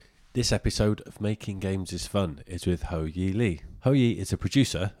This episode of Making Games is Fun is with Ho Yi Lee. Ho Yi is a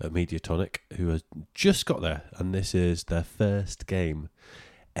producer at Mediatonic who has just got there, and this is their first game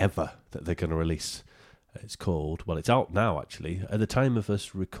ever that they're going to release. It's called, well, it's out now actually. At the time of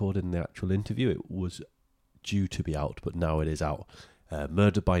us recording the actual interview, it was due to be out, but now it is out.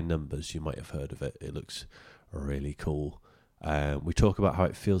 Murder by Numbers, you might have heard of it. It looks really cool. We talk about how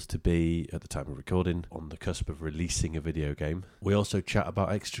it feels to be, at the time of recording, on the cusp of releasing a video game. We also chat about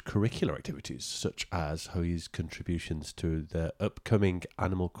extracurricular activities, such as Ho Yi's contributions to the upcoming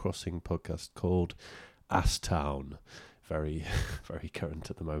Animal Crossing podcast called Ass Town. Very, very current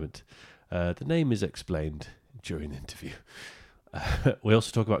at the moment. The name is explained during the interview. We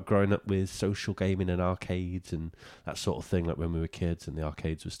also talk about growing up with social gaming and arcades and that sort of thing, like when we were kids and the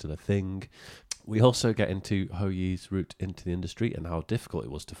arcades were still a thing. We also get into Ho Yi's route into the industry and how difficult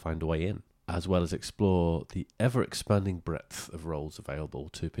it was to find a way in, as well as explore the ever-expanding breadth of roles available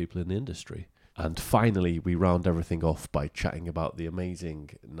to people in the industry. And finally, we round everything off by chatting about the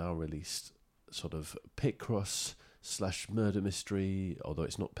amazing, now-released sort of Picross / murder mystery, although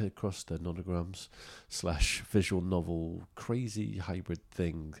it's not Picross, they're nonograms, / visual novel, crazy hybrid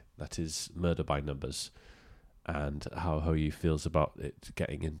thing that is Murder by Numbers, and how Ho Yi feels about it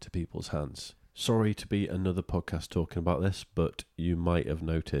getting into people's hands. Sorry to be another podcast talking about this, but you might have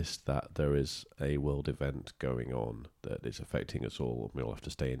noticed that there is a world event going on that is affecting us all, and we all have to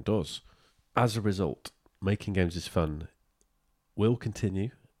stay indoors. As a result, Making Games is Fun will continue,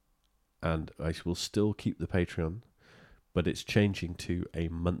 and I will still keep the Patreon, but it's changing to a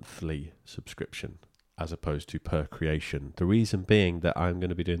monthly subscription as opposed to per creation. The reason being that I'm going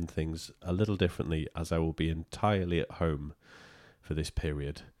to be doing things a little differently, as I will be entirely at home for this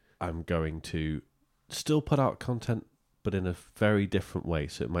period. I'm going to still put out content, but in a very different way.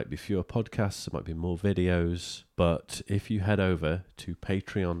 So it might be fewer podcasts, it might be more videos. But if you head over to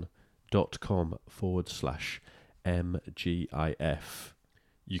patreon.com/MGIF,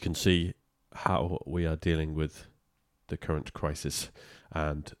 you can see how we are dealing with the current crisis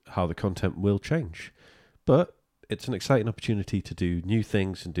and how the content will change. But it's an exciting opportunity to do new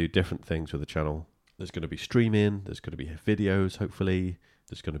things and do different things with the channel. There's going to be streaming, there's going to be videos, hopefully.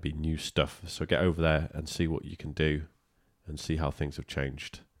 There's going to be new stuff. So get over there and see what you can do and see how things have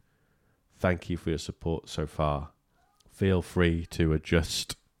changed. Thank you for your support so far. Feel free to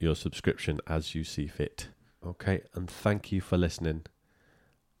adjust your subscription as you see fit. Okay, and thank you for listening.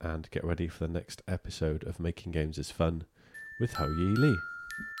 And get ready for the next episode of Making Games is Fun with Ho Yi Lee.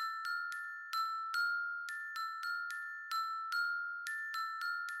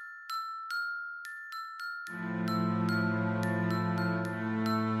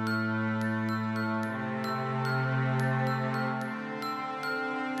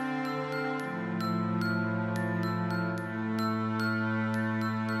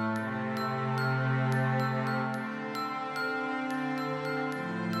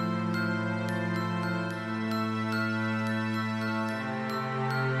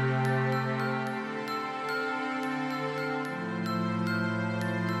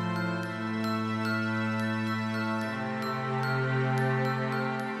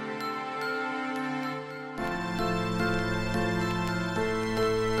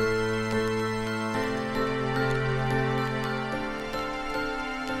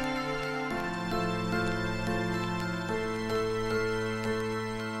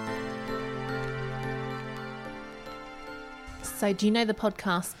 So do you know the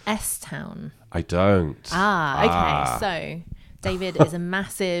podcast S Town? I don't. Okay. So David is a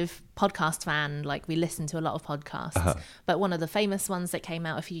massive podcast fan. Like, we listen to a lot of podcasts. But one of the famous ones that came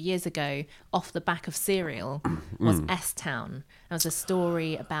out a few years ago off the back of Serial was S Town. It was a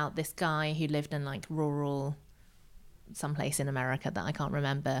story about this guy who lived in like rural someplace in America that I can't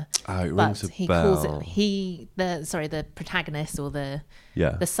remember. It rings a calls bell. it the protagonist or the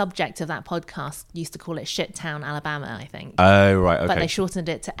subject of that podcast used to call it Shit Town, Alabama, I think. Oh, right, okay. But they shortened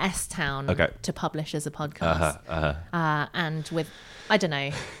it to S Town to publish as a podcast. And with, I don't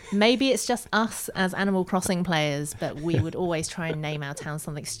know, maybe it's just us as Animal Crossing players, but we would always try and name our town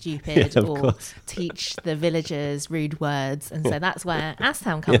something stupid or teach the villagers rude words. And so that's where Ass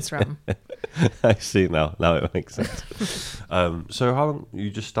Town comes from. I see now. Now it makes sense. So how long, you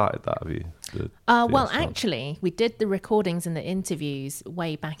just started that, have you? Well, actually, we did the recordings and the interviews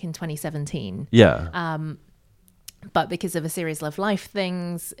way back in 2017. Yeah. But because of a series of life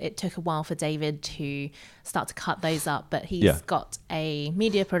things, it took a while for David to start to cut those up. But he's got a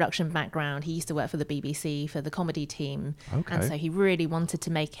media production background. He used to work for the BBC, for the comedy team. Okay. And so he really wanted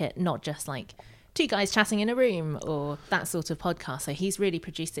to make it not just like two guys chatting in a room or that sort of podcast. So he's really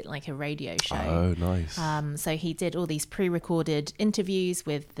produced it like a radio show. Oh, nice. So he did all these pre-recorded interviews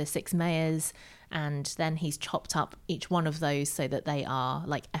with the 6 mayors, and then he's chopped up each one of those so that they are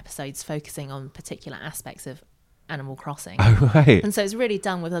like episodes focusing on particular aspects of Animal Crossing. Oh, right. And so it's really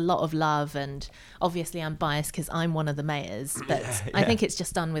done with a lot of love, and obviously I'm biased because I'm one of the mayors, but I think it's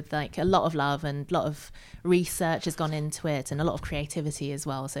just done with like a lot of love, and a lot of research has gone into it, and a lot of creativity as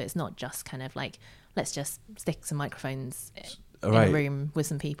well. So it's not just kind of like, let's just stick some microphones in a room with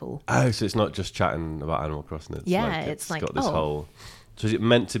some people. Oh, so it's not just chatting about Animal Crossing. It's got this whole... So is it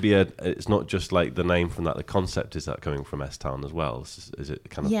meant to be it's not just like the name from that, the concept, is that coming from S-Town as well? Is it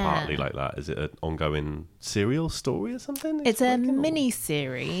kind of partly like that? Is it an ongoing serial story or something? It's a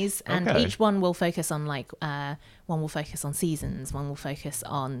mini-series, and each one will focus on like, one will focus on seasons, one will focus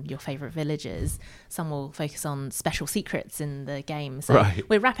on your favourite villages, some will focus on special secrets in the game. So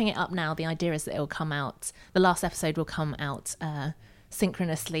we're wrapping it up now. The idea is that it will come out, the last episode will come out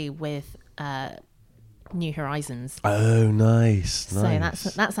synchronously with... New Horizons. Oh, nice. So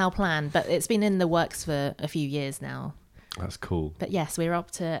that's our plan, but it's been in the works for a few years now. That's cool. But yes, we're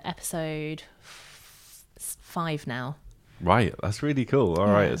up to episode 5 now. Right, that's really cool. All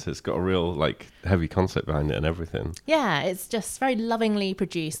right, so it's got a real like heavy concept behind it and everything. Yeah, it's just very lovingly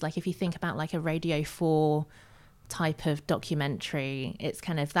produced. Like if you think about like a Radio 4 type of documentary, it's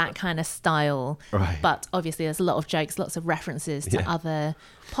kind of that kind of style, but obviously there's a lot of jokes, lots of references to other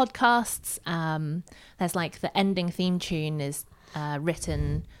podcasts. There's like the ending theme tune is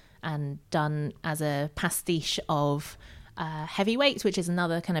written and done as a pastiche of Heavyweight, which is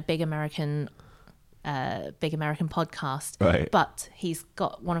another kind of big American podcast, but he's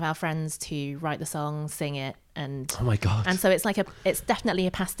got one of our friends to write the song, sing it, and oh my god! And so it's definitely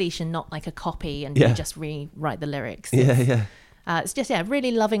a pastiche and not like a copy, and you just rewrite the lyrics. It's just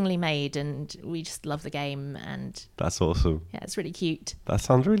really lovingly made, and we just love the game, and that's awesome. Yeah, it's really cute. That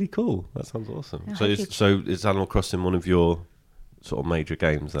sounds really cool. That sounds awesome. So is Animal Crossing one of your sort of major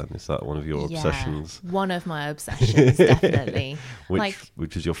games then? Is that one of your obsessions? One of my obsessions, definitely.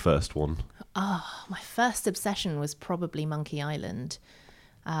 Which is your first one? Oh, my first obsession was probably Monkey Island.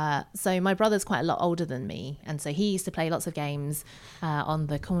 So my brother's quite a lot older than me, and so he used to play lots of games on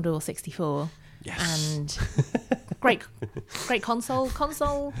the Commodore 64. Yes. And great console,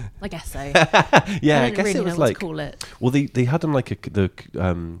 I guess so. I guess really it was know like what to call it. Well, they had them like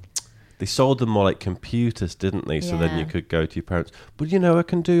they sold them more like computers, didn't they? So then you could go to your parents, but I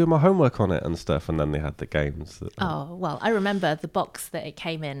can do my homework on it and stuff. And then they had the games. I remember the box that it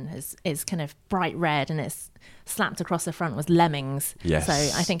came in is kind of bright red, and it's slapped across the front was Lemmings. Yes. So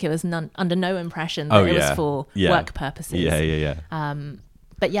I think it was under no impression that it was for work purposes. Yeah.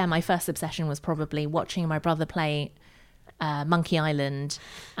 But yeah, my first obsession was probably watching my brother play Monkey Island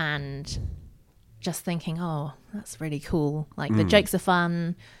and just thinking, oh, that's really cool. Like the jokes are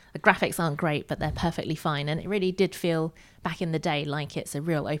fun. The graphics aren't great, but they're perfectly fine. And it really did feel back in the day like it's a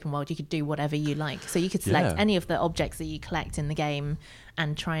real open world. You could do whatever you like. So you could select any of the objects that you collect in the game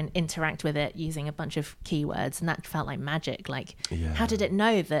and try and interact with it using a bunch of keywords. And that felt like magic. Like, how did it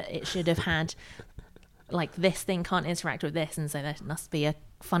know that it should have had, like, this thing can't interact with this? And so there must be a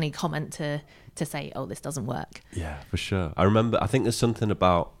funny comment to say, oh, this doesn't work. Yeah, for sure. I think there's something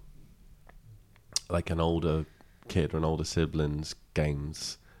about, like, an older kid or an older sibling's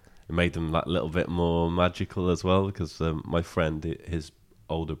games. It made them like a little bit more magical as well, because my friend, his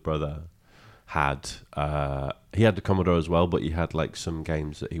older brother, had the Commodore as well, but he had like some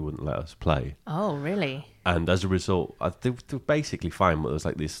games that he wouldn't let us play. Oh, really? And as a result, they were basically fine, but there was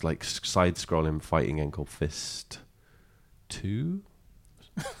like this like side-scrolling fighting game called Fist 2?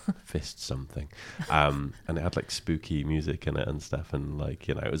 Fist something. And it had like spooky music in it and stuff, and like,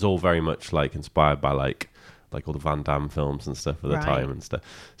 it was all very much like inspired by like all the Van Damme films and stuff at the time and stuff.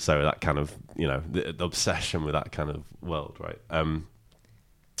 So that kind of, the obsession with that kind of world, right? And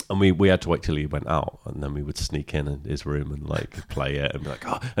we had to wait till he went out, and then we would sneak in his room and like play it and be like,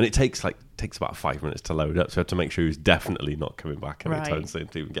 oh, and it takes about 5 minutes to load up. So we had to make sure he was definitely not coming back anytime soon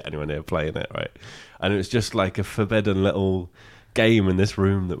to even get anyone near playing it, right? And it was just like a forbidden little game in this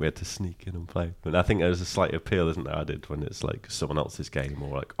room that we had to sneak in and play. And I think there's a slight appeal, isn't there, added when it's like someone else's game,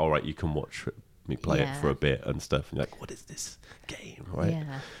 or like, all right, you can watch me play it for a bit and stuff, and you're like, what is this game, right?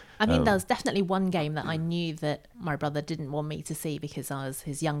 I mean, there was definitely one game that I knew that my brother didn't want me to see because I was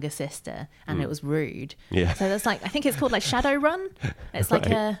his younger sister, and it was rude. So there's like, I think it's called like Shadowrun. It's like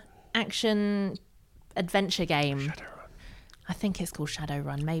a action adventure game. Shadowrun. I think it's called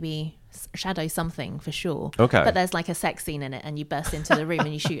Shadowrun, maybe Shadow something for sure. Okay. But there's like a sex scene in it, and you burst into the room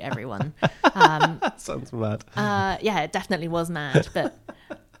and you shoot everyone. Sounds mad. Yeah, it definitely was mad, but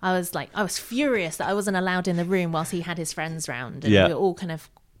I was furious that I wasn't allowed in the room whilst he had his friends round. And Yeah. we were all kind of,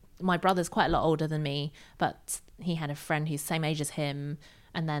 my brother's quite a lot older than me, but he had a friend who's the same age as him.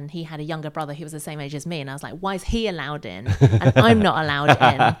 And then he had a younger brother who was the same age as me. And I was like, why is he allowed in? And I'm not allowed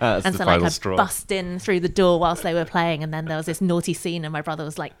in. And so like I bust in through the door whilst they were playing. And then there was this naughty scene and my brother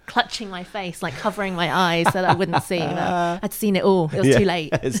was like clutching my face, like covering my eyes so that I wouldn't see. But I'd seen it all. It was too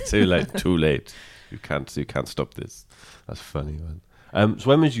late. It's too late. Too late. You can't stop this. That's funny, man. So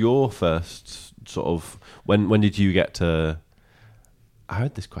when was your first sort of, when did you get to, I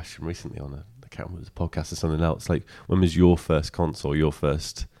heard this question recently on can't remember, it was a podcast or something else. Like, when was your first console?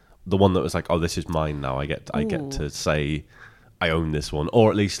 The one that was like, oh, this is mine now. I get to say I own this one, or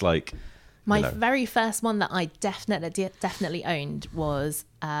at least like my very first one that I definitely owned was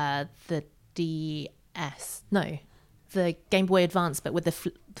the DS. No, the Game Boy Advance, but with the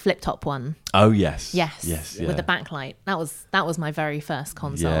flip top one. Oh yes, yes, yeah. With the backlight. That was my very first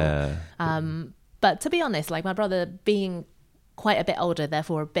console. Yeah. But to be honest, like my brother being quite a bit older,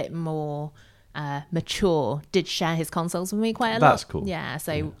 therefore a bit more mature, did share his consoles with me quite a lot. That's cool. Yeah,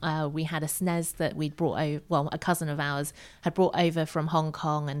 so we had a SNES that we'd brought over, well, a cousin of ours had brought over from Hong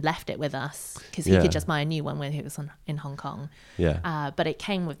Kong and left it with us because he could just buy a new one when he was in Hong Kong. Yeah. But it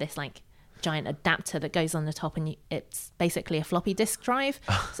came with this like giant adapter that goes on the top, and it's basically a floppy disk drive,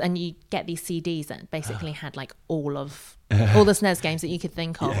 and you get these CDs that basically had like all the SNES games that you could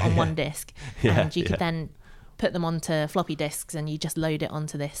think of on one disc, and you could then put them onto floppy disks, and you just load it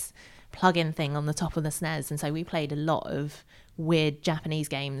onto this plug-in thing on the top of the SNES. And so we played a lot of weird Japanese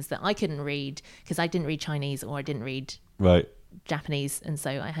games that I couldn't read because I didn't read Chinese or I didn't read Japanese, and so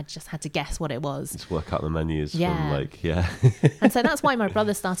I had to guess what it was. Just work out the menus from like, And so that's why my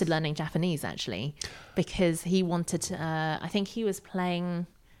brother started learning Japanese, actually, because he wanted to, I think he was playing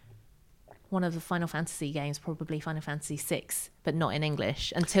one of the Final Fantasy games, probably Final Fantasy VI, but not in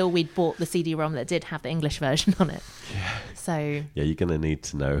English, until we'd bought the CD-ROM that did have the English version on it. Yeah. So yeah, you're going to need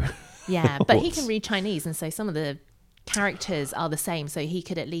to know. Yeah, but he can read Chinese, and so some of the characters are the same, so he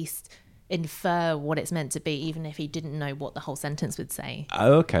could at least infer what it's meant to be, even if he didn't know what the whole sentence would say.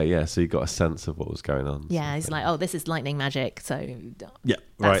 Oh, okay, yeah, so you got a sense of what was going on. Yeah, he's like, oh, this is lightning magic, so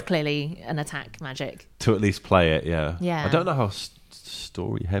that's clearly an attack magic. To at least play it, yeah. Yeah. I don't know how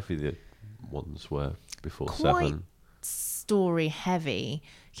story heavy the ones were before Quite 7. story heavy,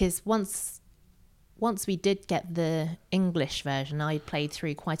 because once we did get the English version, I played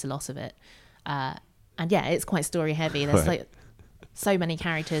through quite a lot of it, and yeah, it's quite story heavy. There's like so many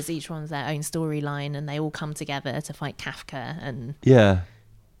characters, each one's their own storyline, and they all come together to fight Kafka, and there's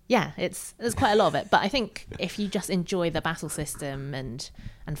quite a lot of it. But I think if you just enjoy the battle system and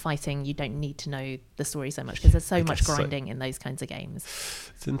fighting, you don't need to know the story so much, because there's so much grinding in those kinds of games.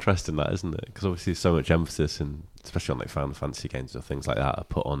 It's interesting, that, isn't it? Because obviously so much emphasis, and especially on like Final Fantasy games or things like that, are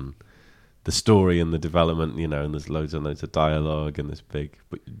put on the story and the development, you know, and there's loads and loads of dialogue and this big,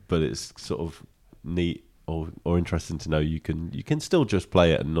 but it's sort of neat or interesting to know you can still just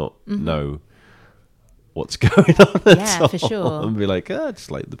play it and not know what's going on at all, for sure, and be like,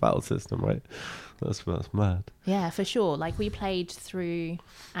 just like the battle system, right? That's mad. Yeah, for sure. Like, we played through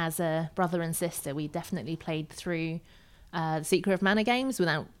as a brother and sister. We definitely played through the Secret of Mana games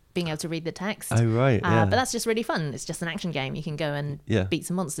without being able to read the text. Oh right, yeah. But that's just really fun. It's just an action game. You can go and beat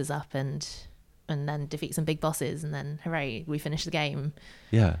some monsters up and then defeat some big bosses, and then hooray, we finished the game.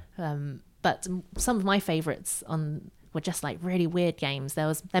 Yeah. But some of my favourites were just like really weird games.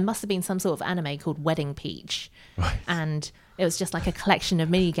 There must have been some sort of anime called Wedding Peach, and it was just like a collection of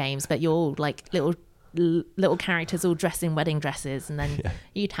mini games, but you're all like little characters all dressed in wedding dresses, and then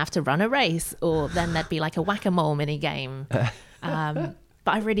you'd have to run a race, or then there'd be like a whack-a-mole mini game.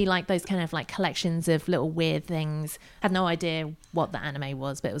 But I really like those kind of like collections of little weird things. I had no idea what the anime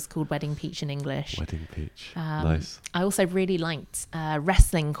was, but it was called Wedding Peach in English. Wedding Peach. Nice. I also really liked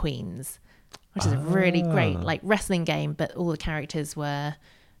Wrestling Queens, which is a really great like wrestling game, but all the characters were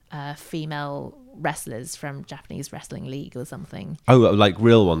female wrestlers from Japanese Wrestling League or something. Oh, like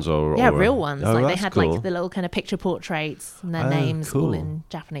real ones or real ones. Oh, like they had like the little kind of picture portraits and their names cool. all in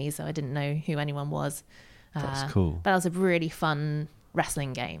Japanese, so I didn't know who anyone was. That's cool. But that was a really fun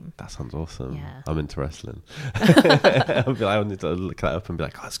wrestling game. That sounds awesome. Yeah. I'm into wrestling. I need to look that up and be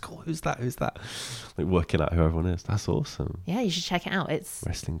like, oh, that's cool. Who's that? Like working out who everyone is. That's awesome. Yeah, you should check it out. It's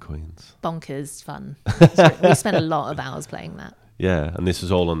Wrestling Queens. Bonkers fun. We spent a lot of hours playing that. Yeah, and this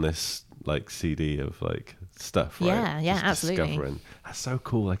is all on this like CD of like stuff, right? Yeah, just absolutely. Discovering. That's so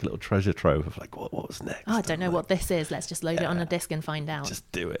cool, like a little treasure trove of like, what was next? Oh, I don't know what this is. Let's just load it on a disc and find out. Just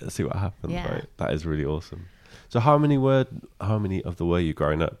do it and see what happens, Yeah. right? That is really awesome. So how many of the were you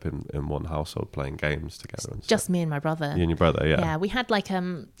growing up in one household playing games together? And just me and my brother. You and your brother, yeah. Yeah, we had like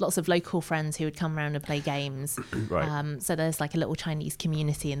lots of local friends who would come around and play games. Right. So there's like a little Chinese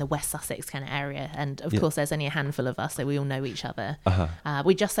community in the West Sussex kind of area, and of course there's only a handful of us, so we all know each other.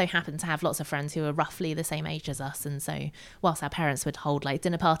 We just so happen to have lots of friends who are roughly the same age as us, and so whilst our parents would hold like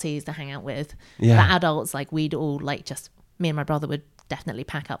dinner parties to hang out with, the adults, like we'd all like just me and my brother would definitely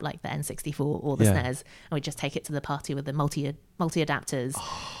pack up like the N64 or the SNES, and we'd just take it to the party with the multi adapters.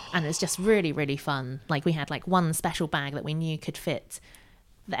 And it's just really, really fun. Like we had like one special bag that we knew could fit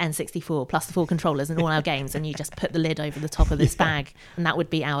the N64 plus the 4 controllers and all our games, and you just put the lid over the top of this bag, and that would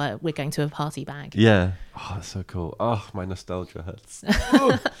be our we're going to a party bag. Yeah. Oh, that's so cool. Oh, my nostalgia hurts.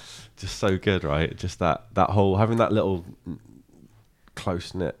 Just so good, right? Just that whole having that little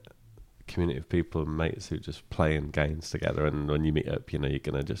close knit community of people and mates who just playing games together, and when you meet up, you're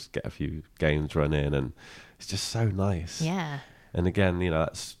gonna just get a few games run in, and it's just so nice. Yeah. And again,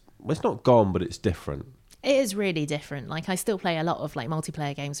 it's not gone, but it's different. It is really different. Like I still play a lot of like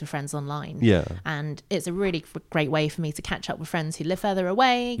multiplayer games with friends online. Yeah. And it's a really great way for me to catch up with friends who live further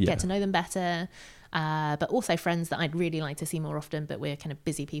away, get to know them better. But also friends that I'd really like to see more often, but we're kind of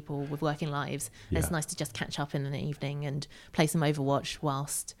busy people with working lives. Yeah. It's nice to just catch up in the evening and play some Overwatch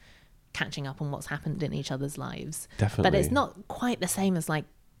whilst catching up on what's happened in each other's lives. Definitely. But it's not quite the same as like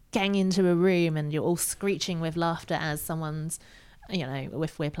getting into a room and you're all screeching with laughter as someone's,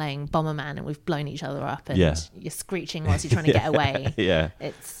 if we're playing Bomberman and we've blown each other up and you're screeching whilst you're trying to get away.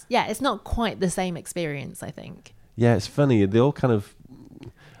 It's not quite the same experience, I think. Yeah, it's funny. They all kind of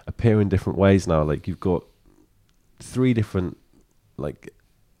appear in different ways now. Like you've got 3 different like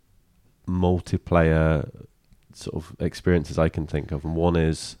multiplayer sort of experiences I can think of, and one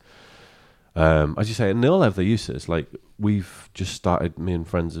is as you say, and they all have their uses. Like we've just started, me and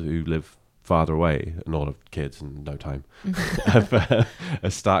friends who live farther away and all have kids in no time have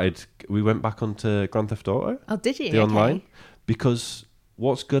started, we went back onto Grand Theft Auto. Oh, did you? The online, because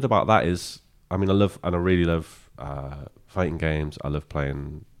what's good about that is, I really love fighting games. I love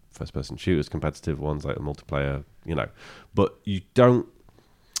playing first person shooters, competitive ones like a multiplayer, but you don't,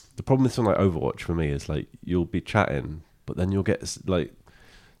 the problem with something like Overwatch for me is like you'll be chatting, but then you'll get like,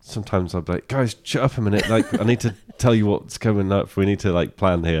 sometimes I'll be like, guys, shut up a minute. Like, I need to tell you what's coming up. We need to like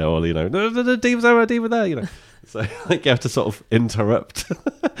plan here, or no, Deva's over, Deva there, So like you have to sort of interrupt,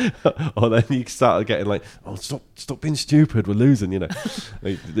 or then you start getting like, oh, stop being stupid. We're losing,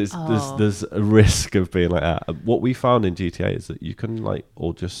 Like, there's a risk of being like that. What we found in GTA is that you can like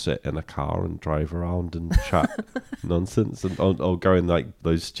all just sit in a car and drive around and chat nonsense, and or go in like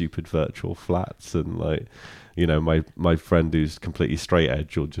those stupid virtual flats and like. My friend who's completely straight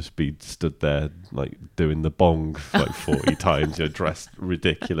edge will just be stood there like doing the bong like 40 times, dressed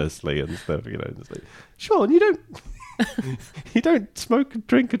ridiculously and stuff. Just like, Sean, you don't smoke,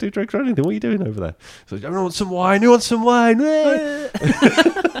 drink, or do drugs or anything. What are you doing over there? So I want some wine. You want some wine? And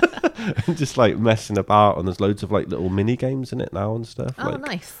just like messing about, and there's loads of like little mini games in it now and stuff. Oh, like,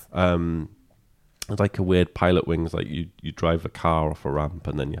 nice. It's like a weird Pilot Wings, like you drive a car off a ramp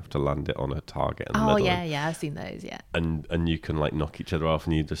and then you have to land it on a target in the middle. Yeah, I've seen those, yeah. And you can like knock each other off,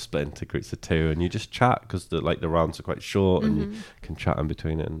 and you just split into groups of 2 and you just chat, because the rounds are quite short, and you can chat in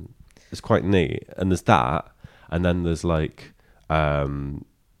between it, and it's quite neat. And there's that, and then there's like,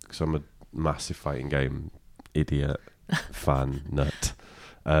 because I'm a massive fighting game idiot, fan, nut,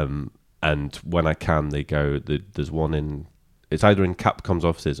 and when I can, there's one in, it's either in Capcom's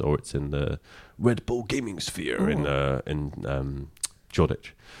offices or it's in the Red Bull Gaming Sphere in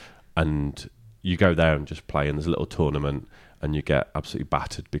Shoreditch, and you go there and just play, and there's a little tournament, and you get absolutely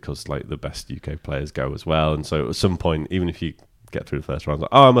battered because like the best UK players go as well. And so at some point, even if you get through the first round, like,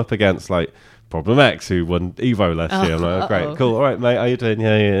 I'm up against like Problem X, who won Evo last year. I'm like, great, cool, all right, mate, how you doing?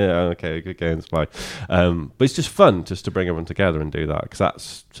 Yeah, okay, good games, bye. But it's just fun just to bring everyone together and do that, because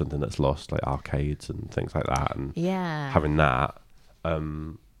that's something that's lost, like arcades and things like that, and having that.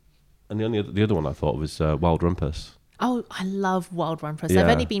 And the other one I thought was Wild Rumpus. Oh, I love Wild Rumpus. I've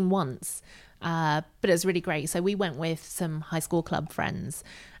only been once, but it was really great. So we went with some high school club friends,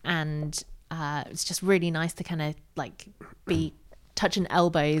 and it's just really nice to kind of like be touching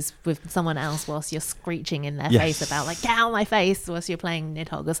elbows with someone else whilst you're screeching in their face about like, get out of my face, whilst you're playing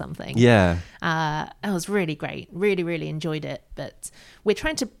Nidhogg or something. Yeah. It was really great. Really, really enjoyed it. But we're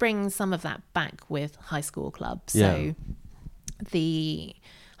trying to bring some of that back with high school clubs. So the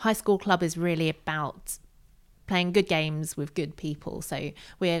high school club is really about playing good games with good people. So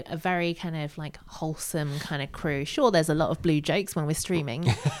we're a very kind of like wholesome kind of crew. Sure, there's a lot of blue jokes when we're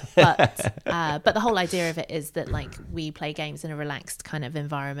streaming, but the whole idea of it is that like we play games in a relaxed kind of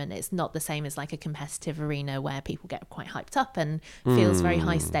environment. It's not the same as like a competitive arena where people get quite hyped up and feels very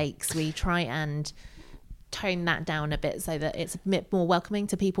high stakes. We try and tone that down a bit so that it's a bit more welcoming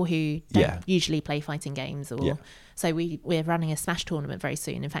to people who don't usually play fighting games. Or so we're running a Smash tournament very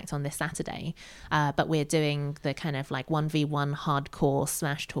soon, in fact on this Saturday, but we're doing the kind of like 1v1 hardcore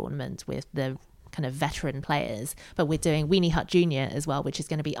Smash tournament with the kind of veteran players, but we're doing Weenie Hut Junior as well, which is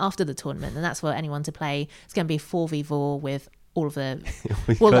going to be after the tournament, and that's for anyone to play. It's going to be 4v4 with all of the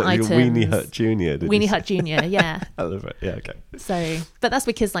items. Weenie Hut Junior. Weenie Hut Junior, yeah. I love it. Yeah, okay. So, but that's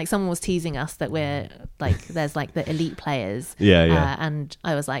because like someone was teasing us that we're like, there's like the elite players. Yeah. And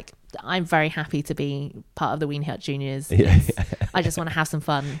I was like, I'm very happy to be part of the Weenie Hut Juniors. Yeah. I just want to have some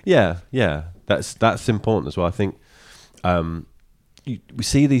fun. Yeah. That's important as well. I think we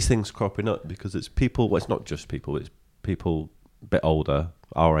see these things cropping up because it's people. Well, it's not just people. It's people a bit older,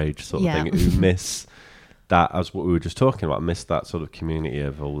 our age sort of thing, who miss that, as what we were just talking about, miss that sort of community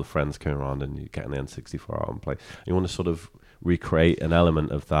of all the friends coming around and you get an N64 out and play. You want to sort of recreate an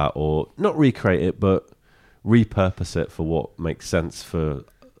element of that, or not recreate it, but repurpose it for what makes sense for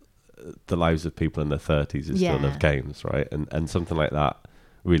the lives of people in their 30s who still love games, right? And something like that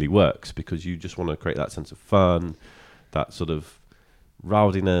really works because you just want to create that sense of fun, that sort of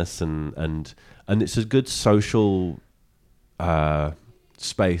rowdiness, and it's a good social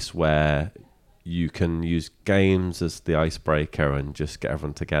space where you can use games as the icebreaker and just get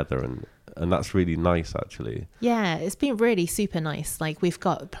everyone together, and that's really nice actually. Yeah, it's been really super nice. Like we've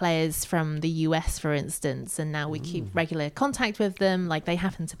got players from the US, for instance, and now we keep regular contact with them. Like they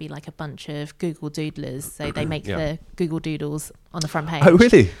happen to be like a bunch of Google Doodlers, so they make the Google Doodles on the front page. Oh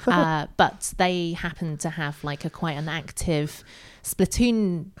really? But they happen to have like quite an active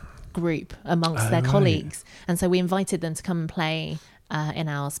Splatoon group amongst their colleagues, and so we invited them to come and play in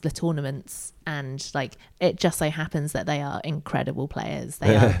our split tournaments, and like it just so happens that they are incredible players.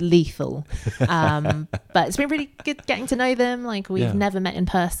 They are lethal, but it's been really good getting to know them. Like we've never met in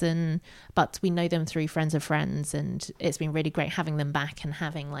person, but we know them through friends of friends, and it's been really great having them back and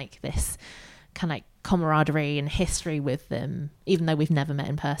having like this kind of like camaraderie and history with them, even though we've never met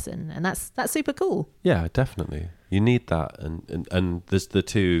in person, and that's super cool. Yeah, definitely. You need that, and there's the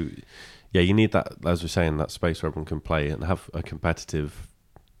two. Yeah, you need that, as we're saying, that space where everyone can play and have a competitive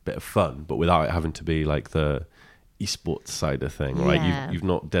bit of fun, but without it having to be like the esports side of thing, right? You've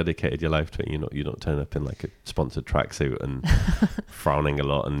not dedicated your life to it. You're not turning up in like a sponsored tracksuit and frowning a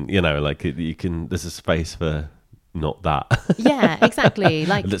lot, and like you can. There's a space for not that. Yeah, exactly.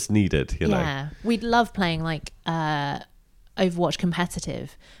 Like that's needed. Yeah, we'd love playing like Overwatch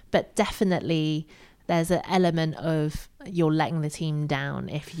competitive, but definitely there's an element of you're letting the team down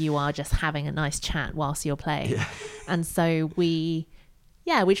if you are just having a nice chat whilst you're playing. And so we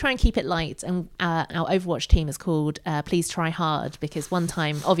try and keep it light, and our Overwatch team is called Please Try Hard, because one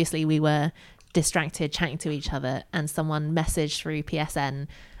time obviously we were distracted chatting to each other and someone messaged through PSN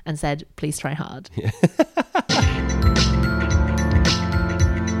and said please try hard.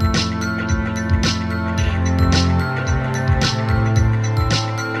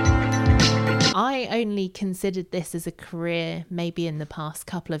 I only considered this as a career maybe in the past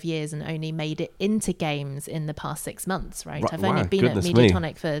couple of years, and only made it into games in the past 6 months, right? I've only been at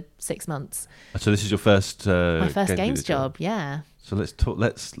Mediatonic for 6 months. So this is your first my first games job, yeah. So let's talk.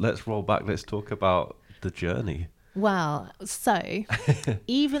 Let's roll back. Let's talk about the journey. Well, so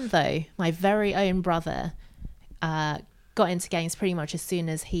even though my very own brother got into games pretty much as soon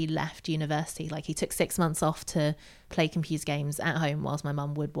as he left university, like he took 6 months off to play computer games at home whilst my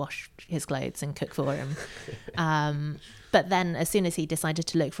mum would wash his clothes and cook for him. But then as soon as he decided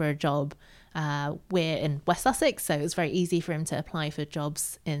to look for a job, we're in West Sussex, so it was very easy for him to apply for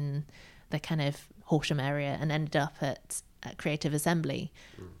jobs in the kind of Horsham area, and ended up at Creative Assembly.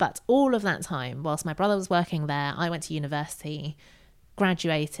 But all of that time, whilst my brother was working there, I went to university,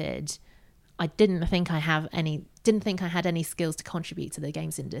 graduated. I didn't think I had any skills to contribute to the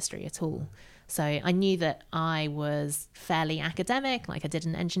games industry at all. So I knew that I was fairly academic, like I did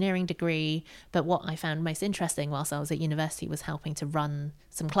an engineering degree, but what I found most interesting whilst I was at university was helping to run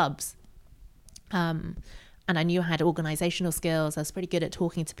some clubs. And I knew I had organizational skills. I was pretty good at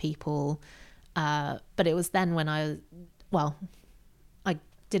talking to people. But it was then when I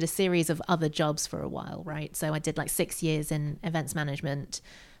did a series of other jobs for a while, right? So I did like 6 years in events management.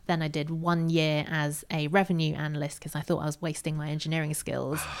 Then I did 1 year as a revenue analyst because I thought I was wasting my engineering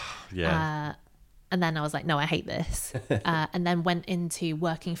skills. And then I was like, no, I hate this. And then went into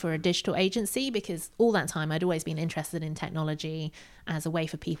working for a digital agency, because all that time I'd always been interested in technology as a way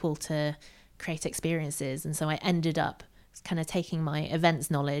for people to create experiences. And so I ended up kind of taking my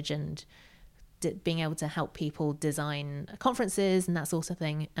events knowledge and being able to help people design conferences and that sort of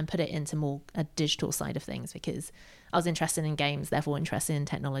thing, and put it into more a digital side of things, because I was interested in games, therefore interested in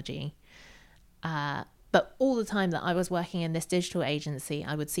technology. But all the time that I was working in this digital agency,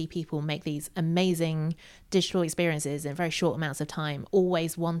 I would see people make these amazing digital experiences in very short amounts of time,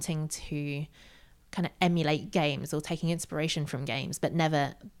 always wanting to kind of emulate games or taking inspiration from games, but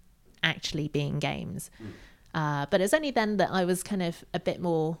never actually being games. But it was only then that I was kind of a bit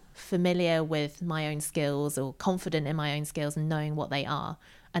more familiar with my own skills, or confident in my own skills and knowing what they are,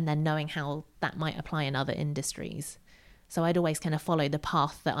 and then knowing how that might apply in other industries. So I'd always kind of follow the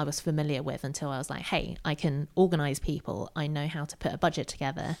path that I was familiar with until I was like, hey, I can organize people. I know how to put a budget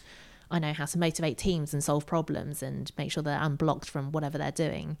together. I know how to motivate teams and solve problems and make sure they're unblocked from whatever they're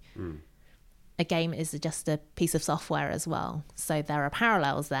doing. A game is just a piece of software as well. So there are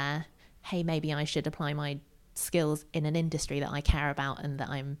parallels there. Hey, maybe I should apply my skills in an industry that I care about and that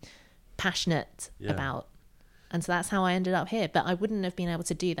I'm passionate about. And so that's how I ended up here. But I wouldn't have been able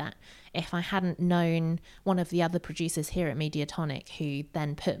to do that if I hadn't known one of the other producers here at Mediatonic, who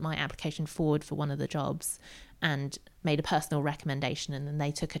then put my application forward for one of the jobs and made a personal recommendation, and then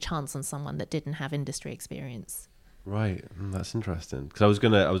they took a chance on someone that didn't have industry experience. Right, that's interesting. Because I was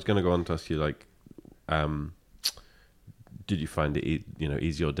gonna go on to ask you, like, did you find it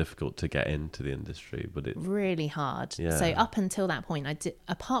easy or difficult to get into the industry? But it really hard. Yeah. So up until that point, I did,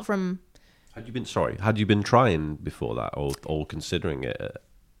 apart from. Had you been trying before that, or considering it?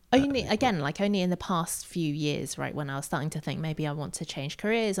 Only in the past few years, right, when I was starting to think maybe I want to change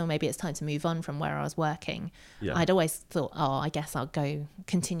careers, or maybe it's time to move on from where I was working. Yeah. I'd always thought, I guess I'll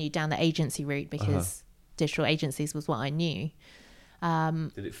continue down the agency route, because digital agencies was what I knew.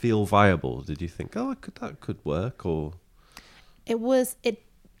 Did it feel viable? Did you think, that could work? Or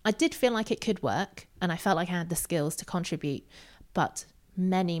I did feel like it could work, and I felt like I had the skills to contribute, but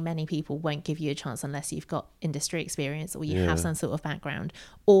many people won't give you a chance unless you've got industry experience, or you have some sort of background,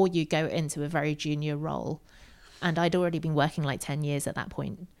 or you go into a very junior role. And I'd already been working like 10 years at that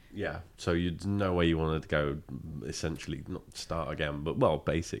point. Yeah, so you'd know where you wanted to go, essentially, not start again, but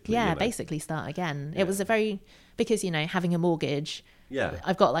basically. Yeah, basically start again. It was because, having a mortgage,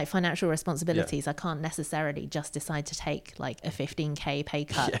 I've got like financial responsibilities. I can't necessarily just decide to take like a 15k pay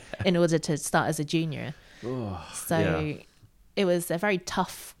cut in order to start as a junior. It was a very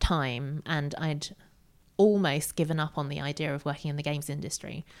tough time, and I'd almost given up on the idea of working in the games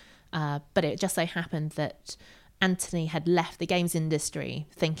industry. But it just so happened that Anthony had left the games industry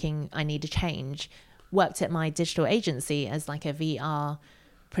thinking I need to change, worked at my digital agency as like a VR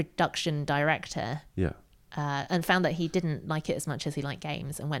production director. And found that he didn't like it as much as he liked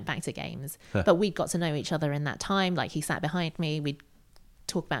games, and went back to games. But we got to know each other in that time. Like, he sat behind me, we'd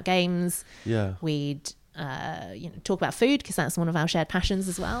talk about games. We'd talk about food, because that's one of our shared passions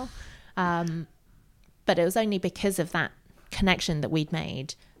as well. But it was only because of that connection that we'd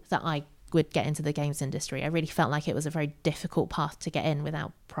made that I would get into the games industry. I really felt like it was a very difficult path to get in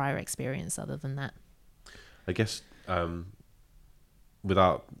without prior experience other than that. I guess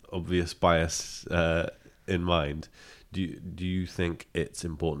without obvious bias in mind, do you think it's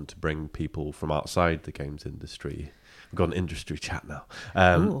important to bring people from outside the games industry? We've got an industry chat now,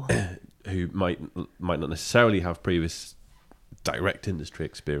 who might not necessarily have previous direct industry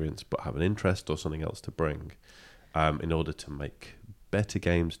experience, but have an interest or something else to bring, in order to make better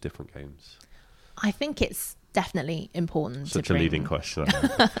games, different games? I think it's definitely important. Such a leading question.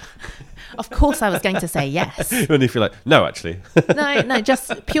 Of course I was going to say yes. When you feel like, no, actually. No,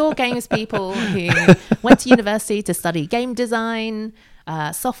 just pure games people who went to university to study game design,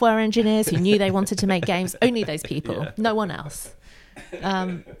 software engineers who knew they wanted to make games. Only those people, no one else.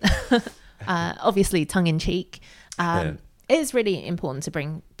 Obviously, tongue in cheek. It is really important to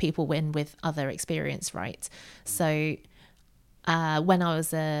bring people in with other experience, right? So when I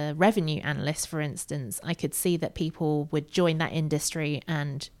was a revenue analyst, for instance, I could see that people would join that industry,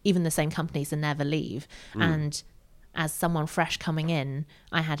 and even the same companies, and never leave. And as someone fresh coming in,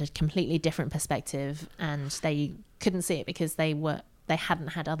 I had a completely different perspective, and they couldn't see it because they hadn't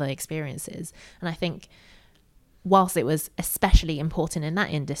had other experiences. And I think whilst it was especially important in that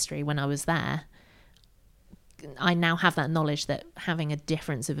industry when I was there, I now have that knowledge that having a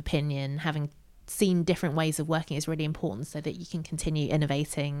difference of opinion, having seen different ways of working, is really important, so that you can continue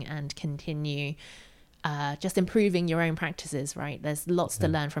innovating and continue just improving your own practices, right? There's lots to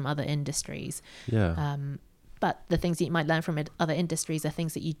learn from other industries. But the things that you might learn from other industries are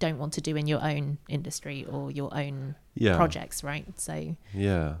things that you don't want to do in your own industry or your own projects, right? So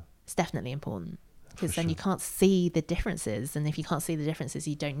it's definitely important, because then you can't see the differences. And if you can't see the differences,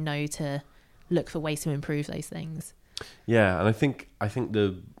 you don't know to look for ways to improve those things. Yeah, and I think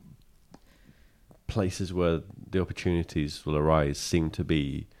the places where the opportunities will arise seem to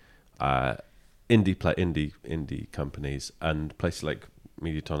be indie companies and places like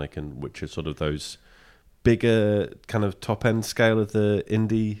Mediatonic, and which are sort of those bigger kind of top end scale of the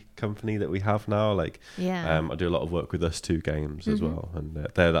indie company that we have now. Like, I do a lot of work with Us2 Games as well, and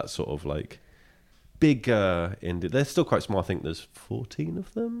they're that sort of like bigger indie. They're still quite small. I think there's 14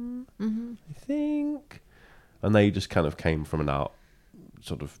 of them, I think, and they just kind of came from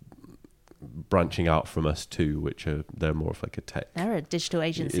sort of branching out from Us2, which they're more of like a tech. They're a digital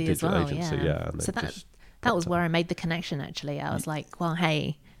agency as well. And so that was where I made the connection. Actually, I was like, well,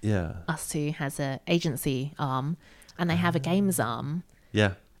 hey. Yeah, Us2 has a agency arm, and they have a games arm.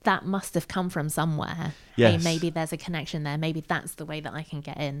 Yeah, that must have come from somewhere. Yes. Hey, maybe there's a connection there. Maybe that's the way that I can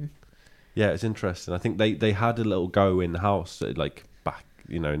get in. Yeah, it's interesting. I think they had a little go in house, like back,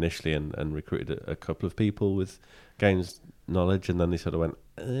 initially, and recruited a couple of people with games knowledge, and then they sort of went,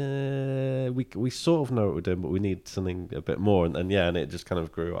 we sort of know what we're doing, but we need something a bit more, and it just kind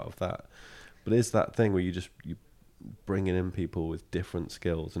of grew out of that. But it's that thing where you bringing in people with different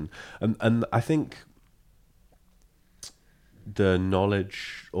skills, and I think the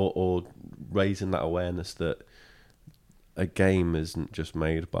knowledge or raising that awareness that a game isn't just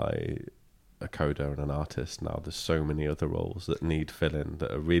made by a coder and an artist. Now there's so many other roles that need fill-in that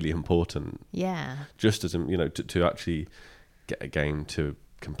are really important, just as to actually get a game to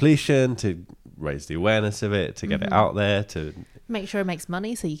completion, to raise the awareness of it, to get it out there, to make sure it makes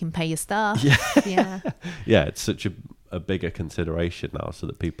money so you can pay your staff. Yeah, it's such a bigger consideration now, so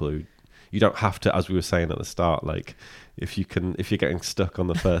that people who you don't have to, as we were saying at the start, like if you're getting stuck on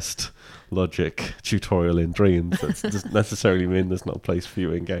the first Logic tutorial in Dreams, that doesn't necessarily mean there's not a place for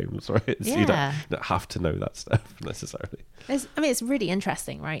you in games, right? You don't have to know that stuff necessarily. It's really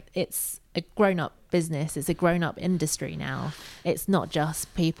interesting, right? It's a grown-up business. It's a grown-up industry now. It's not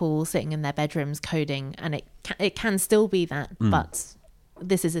just people sitting in their bedrooms coding, and it can still be that, but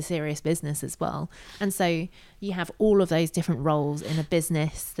this is a serious business as well. And so you have all of those different roles in a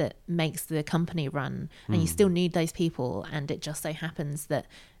business that makes the company run, and you still need those people. And it just so happens that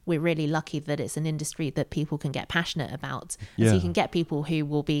we're really lucky that it's an industry that people can get passionate about. So you can get people who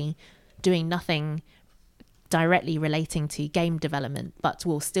will be doing nothing directly relating to game development, but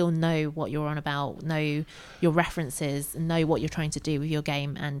will still know what you're on about, know your references, know what you're trying to do with your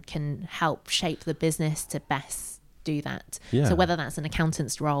game, and can help shape the business to best do that. So whether that's an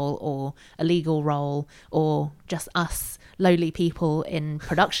accountant's role or a legal role or just us lowly people in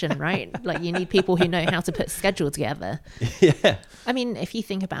production, right? Like, you need people who know how to put schedule together. I mean, if you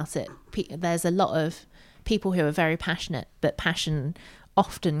think about it, there's a lot of people who are very passionate, but passion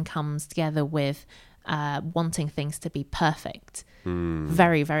often comes together with wanting things to be perfect,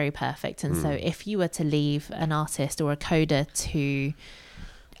 very, very perfect. And so if you were to leave an artist or a coder to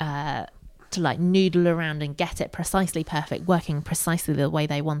like noodle around and get it precisely perfect, working precisely the way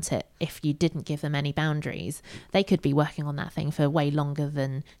they want it, if you didn't give them any boundaries, they could be working on that thing for way longer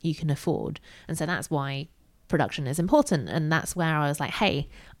than you can afford. And so that's why production is important. And that's where I was like, hey,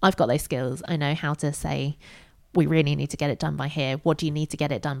 I've got those skills. I know how to say, we really need to get it done by here. What do you need to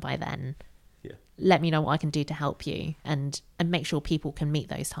get it done by then? Let me know what I can do to help you, and make sure people can meet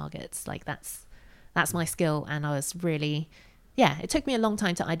those targets. Like, that's my skill. And I was really... it took me a long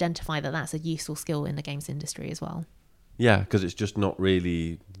time to identify that that's a useful skill in the games industry as well. Yeah, because it's just not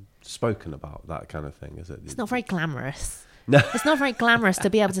really spoken about, that kind of thing, is it? It's not very glamorous. No. It's not very glamorous to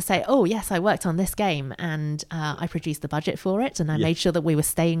be able to say, oh, yes, I worked on this game, and I produced the budget for it, and I made sure that we were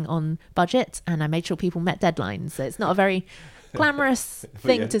staying on budget, and I made sure people met deadlines. So it's not a very glamorous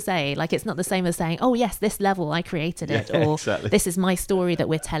thing to say. Like, it's not the same as saying, oh, yes, this level, I created it, or this is my story that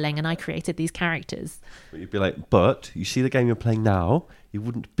we're telling, and I created these characters. But you'd be like, but you see the game you're playing now, it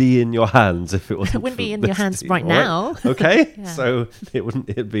wouldn't be in your hands if it wasn't. It wouldn't be in your hands right now. Okay, so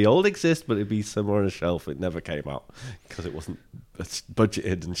it'd be old exist, but it'd be somewhere on a shelf. It never came out because it wasn't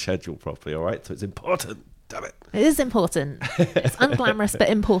budgeted and scheduled properly. All right, so it's important. Damn it. It is important. It's unglamorous, but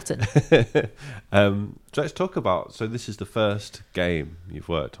important. So let's talk about, so this is the first game you've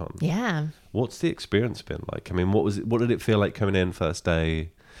worked on. Yeah. What's the experience been like? I mean, what did it feel like coming in first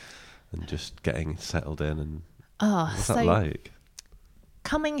day and just getting settled in, and what's that like?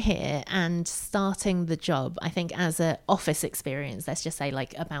 coming here and starting the job, I think as a office experience, let's just say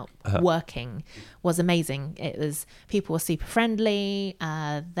like about working, was amazing. It was, people were super friendly.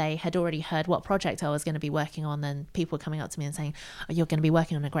 They had already heard what project I was going to be working on, and people were coming up to me and saying, oh, you're going to be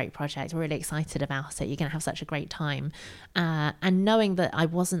working on a great project. We're really excited about it. You're going to have such a great time. And knowing that I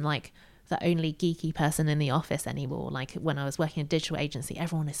wasn't like the only geeky person in the office anymore. Like when I was working in a digital agency,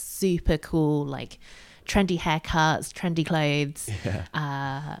 everyone is super cool, like trendy haircuts, trendy clothes,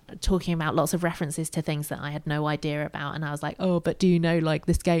 talking about lots of references to things that I had no idea about. And I was like, oh, but do you know like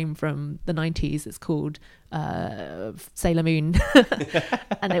this game from the 90s? It's called Sailor Moon.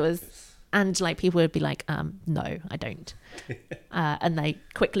 And it was, and like people would be like, no, I don't. And they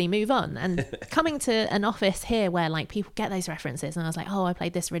quickly move on. And coming to an office here where like people get those references, and I was like, oh, I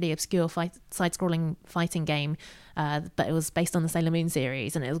played this really obscure side-scrolling fighting game, but it was based on the Sailor Moon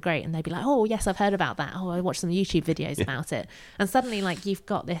series, and it was great. And they'd be like, oh yes, I've heard about that. Oh, I watched some YouTube videos about it. And suddenly like you've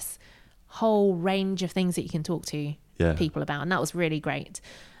got this whole range of things that you can talk to people about, and that was really great.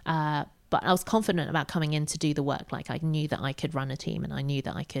 But I was confident about coming in to do the work. Like I knew that I could run a team, and I knew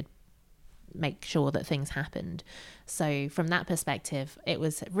that I could make sure that things happened. So from that perspective, it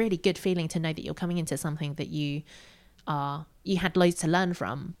was a really good feeling to know that you're coming into something that you had loads to learn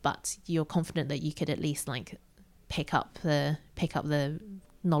from, but you're confident that you could at least like pick up the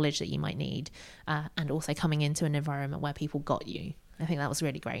knowledge that you might need, and also coming into an environment where people got you. I think that was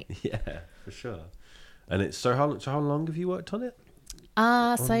really great. Yeah, for sure. And it's so how long have you worked on it?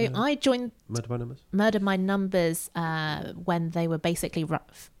 I joined Murder by Numbers when they were basically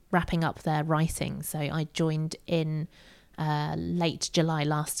wrapping up their writing. So I joined in late July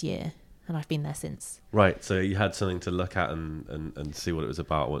last year, and I've been there since. Right, so you had something to look at and see what it was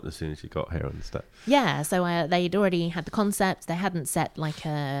about as soon as you got here and stuff. Yeah, so they'd already had the concept. They hadn't set like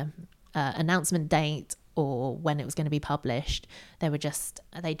a announcement date or when it was going to be published.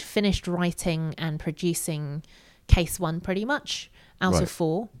 They'd finished writing and producing case 1 pretty much out of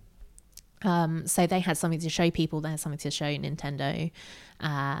 4. So they had something to show people, they had something to show Nintendo.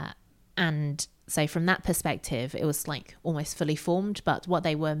 And so from that perspective, it was like almost fully formed. But what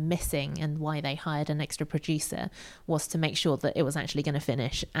they were missing and why they hired an extra producer was to make sure that it was actually going to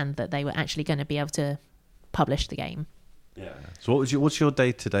finish and that they were actually going to be able to publish the game. Yeah. So what's your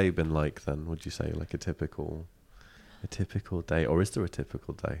day-to-day been like then? Would you say like a typical day, or is there a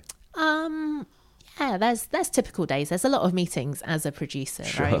typical day? Yeah, there's typical days. There's a lot of meetings as a producer,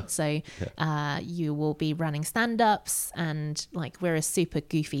 right? So you will be running stand-ups, and like we're a super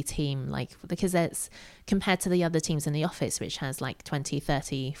goofy team, like because it's compared to the other teams in the office, which has like 20,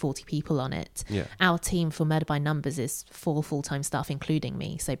 30, 40 people on it. Yeah. Our team for Murder by Numbers is 4 full-time staff, including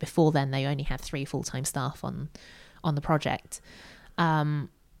me. So before then, they only had 3 full-time staff on the project. But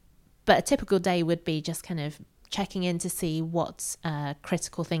a typical day would be just kind of checking in to see what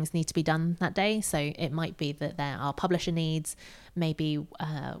critical things need to be done that day. So it might be that there are publisher needs. Maybe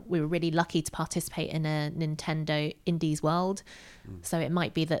we were really lucky to participate in a Nintendo Indies World. So it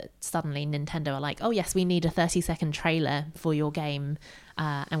might be that suddenly Nintendo are like, oh yes, we need a 30-second trailer for your game,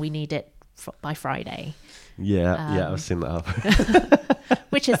 and we need it by Friday. Yeah, I've seen that happen.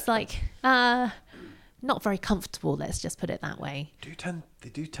 Which is like not very comfortable, let's just put it that way. They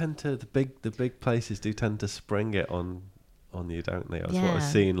do tend to the big places do tend to spring it on you, don't they? That's what I've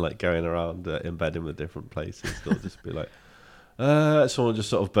seen, like going around embedding with different places. They'll just be like, someone just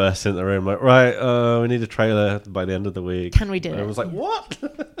sort of bursts into the room like, right, we need a trailer by the end of the week. Can we do it? I was like, what?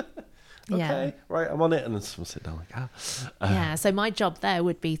 Okay, right, I'm on it. And then someone sit down like, so my job there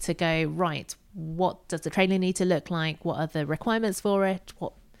would be to go, right, what does the trailer need to look like? What are the requirements for it?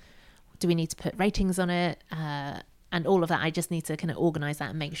 What do we need to put ratings on it? And all of that, I just need to kind of organise that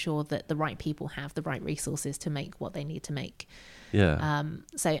and make sure that the right people have the right resources to make what they need to make. Yeah.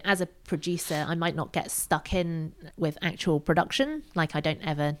 So as a producer, I might not get stuck in with actual production. Like I don't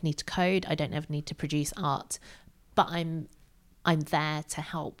ever need to code. I don't ever need to produce art. But I'm there to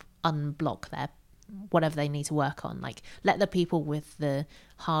help unblock their whatever they need to work on. Like let the people with the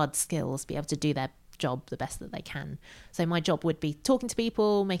hard skills be able to do their job the best that they can. So my job would be talking to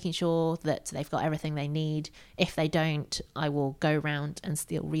people, making sure that they've got everything they need. If they don't, I will go around and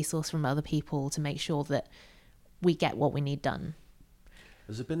steal resource from other people to make sure that we get what we need done.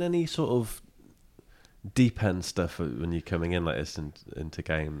 Has there been any sort of deep end stuff when you're coming in like this into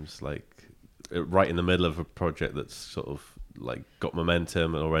games, like right in the middle of a project that's sort of like got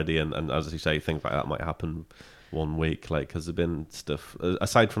momentum already, and as you say, things like that might happen one week? Like, has there been stuff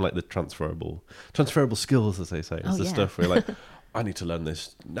aside from like the transferable skills, as they say? Is there stuff where you're like, I need to learn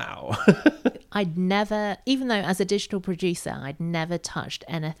this now? I'd never, even though as a digital producer, I'd never touched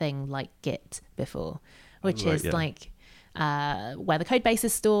anything like Git before, which is like where the code base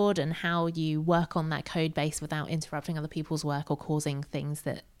is stored and how you work on that code base without interrupting other people's work or causing things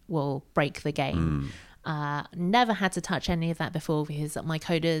that will break the game. Never had to touch any of that before, because my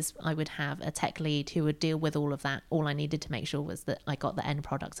coders, I would have a tech lead who would deal with all of that. All I needed to make sure was that I got the end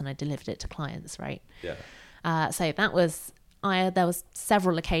product and I delivered it to clients, right? So that was, there was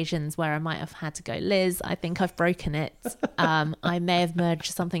several occasions where I might have had to go, Liz, I think I've broken it. I may have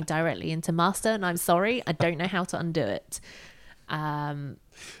merged something directly into master, and I'm sorry, I don't know how to undo it. But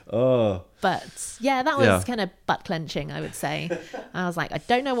yeah, that was kind of butt clenching, I would say. I was like, I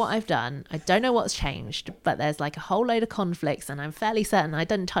don't know what I've done. I don't know what's changed, but there's like a whole load of conflicts, and I'm fairly certain I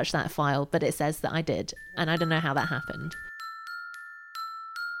didn't touch that file, but it says that I did, and I don't know how that happened.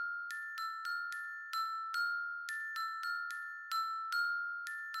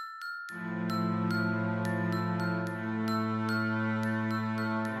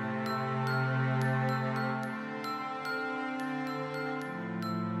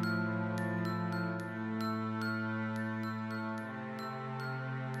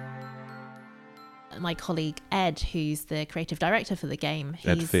 My colleague Ed, who's the creative director for the game,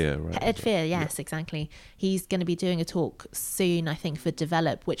 Ed Fear, right? Ed Fear, yes, exactly. He's going to be doing a talk soon, I think, for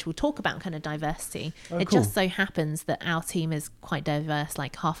Develop, which will talk about kind of diversity. It cool. just so happens that our team is quite diverse.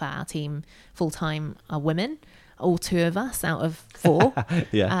 Like half our team full time are women, all 2 of us out of 4.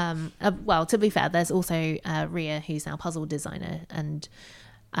 Well, to be fair, there's also Ria, who's our puzzle designer, and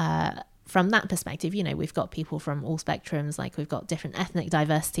from that perspective, you know, we've got people from all spectrums. Like we've got different ethnic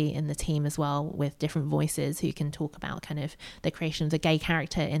diversity in the team as well, with different voices who can talk about kind of the creation of the gay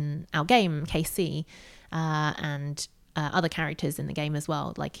character in our game, KC, and other characters in the game as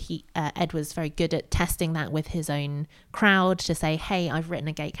well. Like Ed was very good at testing that with his own crowd to say, hey, I've written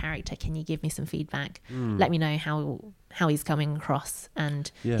a gay character. Can you give me some feedback? Let me know how he's coming across.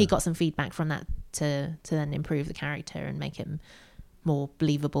 And he got some feedback from that to then improve the character and make him more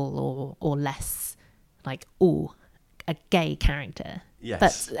believable or less like, oh, a gay character. Yes.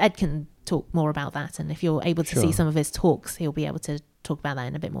 But Ed can talk more about that, and if you're able to see some of his talks, he'll be able to talk about that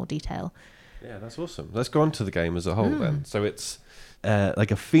in a bit more detail. Yeah, that's awesome. Let's go on to the game as a whole then. So it's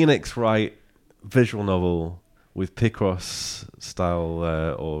like a Phoenix Wright visual novel with Picross style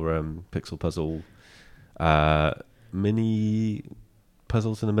or pixel puzzle mini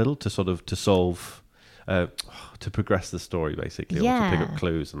puzzles in the middle to solve to progress the story, basically, or to pick up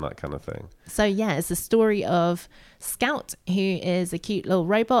clues and that kind of thing. So yeah, it's the story of Scout, who is a cute little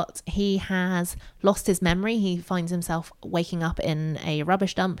robot. He has lost his memory. He finds himself waking up in a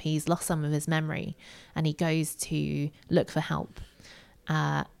rubbish dump. He's lost some of his memory, and he goes to look for help.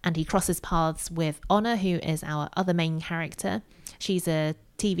 And he crosses paths with Honor, who is our other main character. She's a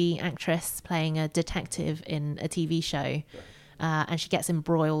TV actress playing a detective in a TV show. And she gets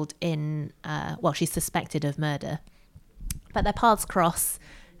embroiled in, she's suspected of murder. But their paths cross.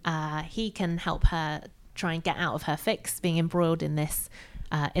 He can help her try and get out of her fix, being embroiled in this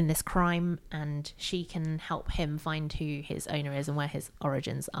crime, and she can help him find who his owner is and where his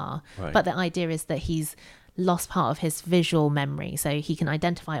origins are. Right. But the idea is that he's lost part of his visual memory, so he can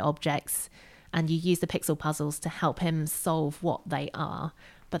identify objects, and you use the pixel puzzles to help him solve what they are.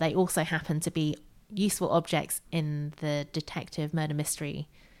 But they also happen to be useful objects in the detective murder mystery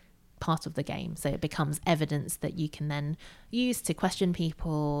part of the game, so it becomes evidence that you can then use to question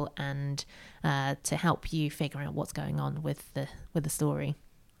people and to help you figure out what's going on with the story.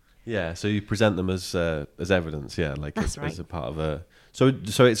 Yeah, so you present them as evidence, like as a part of a. So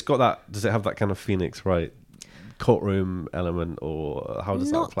it's got that. Does it have that kind of Phoenix Wright courtroom element, or how does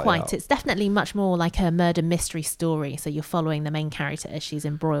that play out? Not quite. It's definitely much more like a murder mystery story. So you're following the main character as she's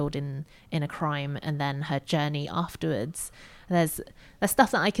embroiled in a crime, and then her journey afterwards. There's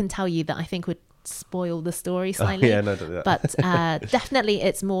stuff that I can tell you that I think would spoil the story slightly. No, don't do that. But definitely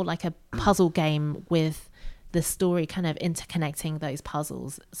it's more like a puzzle game with the story kind of interconnecting those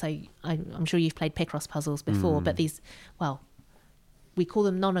puzzles. So I'm sure you've played Picross puzzles before, but these, we call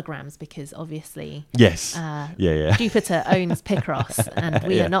them nonograms because obviously Jupiter owns Picross, and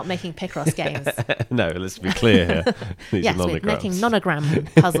we are not making Picross games. No, let's be clear here. Yes, we're making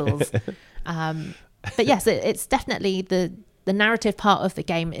nonogram puzzles. But yes, it's definitely the narrative part of the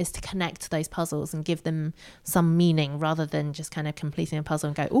game is to connect those puzzles and give them some meaning rather than just kind of completing a puzzle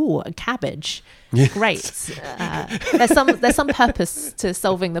and go, "Ooh, a cabbage, great." There's some purpose to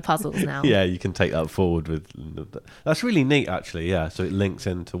solving the puzzles now. Yeah, you can take that forward with. That's really neat, actually. Yeah, so it links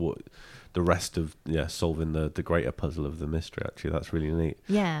into what the rest of solving the greater puzzle of the mystery. Actually, that's really neat.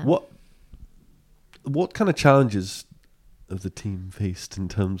 Yeah. What kind of challenges have the team faced in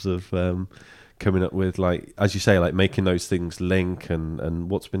terms of coming up with, like, as you say, like making those things link,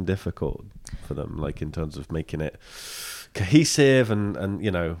 and what's been difficult for them, like in terms of making it, cohesive, and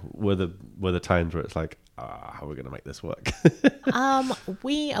were the times where it's like, how are we going to make this work?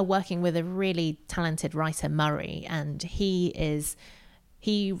 We are working with a really talented writer, Murray, and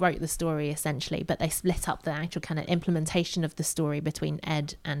he wrote the story essentially, but they split up the actual kind of implementation of the story between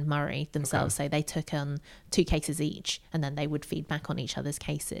Ed and Murray themselves. Okay. So they took on 2 cases each, and then they would feed back on each other's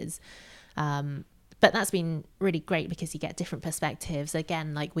cases. But that's been really great because you get different perspectives.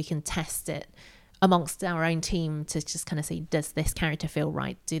 Again, like we can test it amongst our own team to just kind of see, does this character feel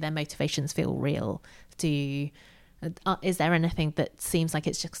right? Do their motivations feel real? Is there anything that seems like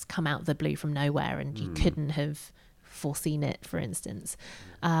it's just come out of the blue from nowhere and you couldn't have foreseen it, for instance?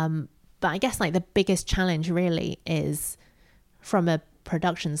 But I guess like the biggest challenge really is, from a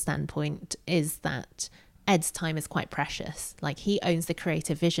production standpoint, is that Ed's time is quite precious. Like he owns the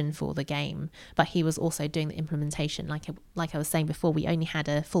creative vision for the game, but he was also doing the implementation. Like I was saying before, we only had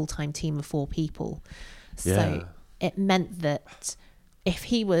a full-time team of 4 people. So it meant that if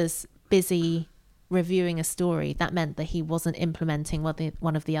he was busy reviewing a story, that meant that he wasn't implementing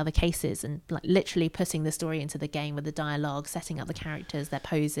one of the other cases and like literally putting the story into the game with the dialogue, setting up the characters, their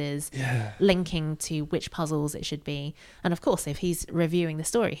poses, linking to which puzzles it should be. And of course, if he's reviewing the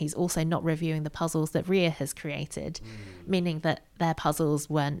story, he's also not reviewing the puzzles that Ria has created, meaning that their puzzles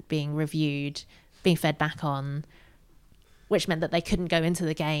weren't being reviewed, being fed back on, which meant that they couldn't go into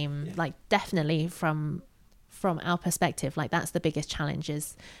the game. Like definitely from our perspective, like that's the biggest challenge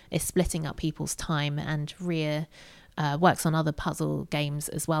is splitting up people's time. And Ria works on other puzzle games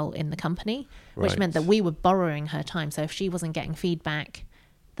as well in the company, which meant that we were borrowing her time. So if she wasn't getting feedback,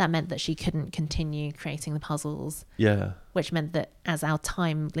 that meant that she couldn't continue creating the puzzles. Yeah. Which meant that as our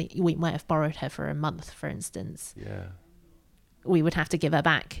time, we might have borrowed her for a month, for instance. Yeah. We would have to give her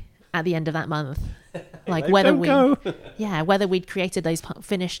back at the end of that month. Like whether we'd created those,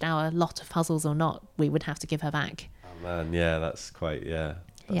 finished our lot of puzzles or not, we would have to give her back. Oh man, that's quite,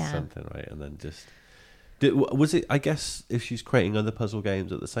 that's something, right? And then was it, I guess if she's creating other puzzle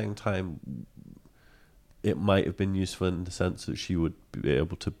games at the same time, it might have been useful in the sense that she would be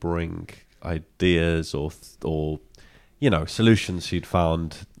able to bring ideas or solutions she'd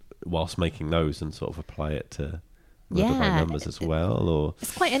found whilst making those and sort of apply it to numbers as well. Or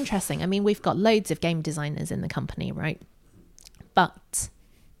it's quite interesting. I mean, we've got loads of game designers in the company, right? But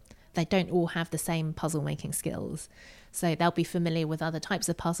they don't all have the same puzzle making skills. So they'll be familiar with other types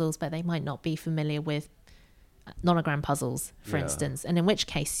of puzzles, but they might not be familiar with nonogram puzzles, for instance. And in which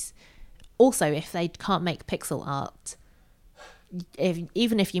case, also, if they can't make pixel art,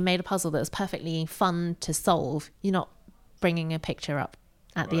 even if you made a puzzle that was perfectly fun to solve, you're not bringing a picture up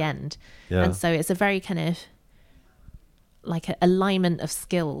at the end. Yeah. And so it's a very kind of like an alignment of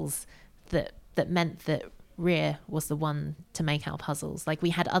skills that meant that Ria was the one to make our puzzles. Like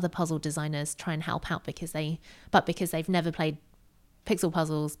we had other puzzle designers try and help out because they've never played pixel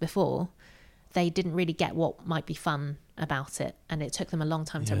puzzles before, they didn't really get what might be fun about it, and it took them a long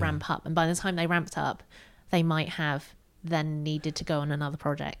time to ramp up. And by the time they ramped up, they might have then needed to go on another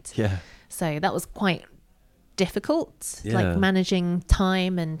project. Yeah. So that was quite difficult, like managing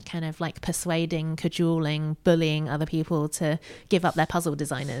time and kind of like persuading, cajoling, bullying other people to give up their puzzle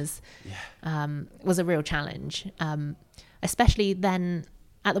designers was a real challenge. Especially then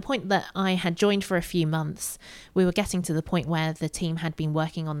at the point that I had joined for a few months, we were getting to the point where the team had been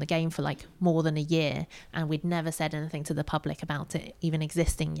working on the game for like more than a year, and we'd never said anything to the public about it even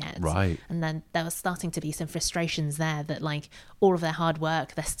existing yet. Right. And then there was starting to be some frustrations there that like all of their hard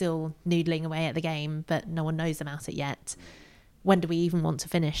work, they're still noodling away at the game, but no one knows about it yet. When do we even want to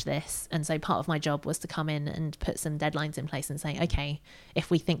finish this? And so part of my job was to come in and put some deadlines in place and say, okay, if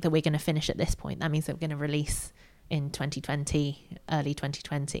we think that we're going to finish at this point, that means that we're going to release in 2020, early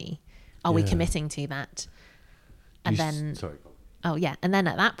 2020. Are we committing to that? And and then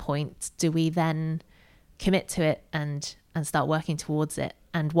at that point, do we then commit to it and start working towards it?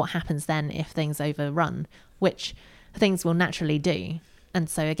 And what happens then if things overrun, which things will naturally do? And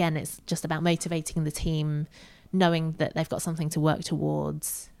so again, it's just about motivating the team, knowing that they've got something to work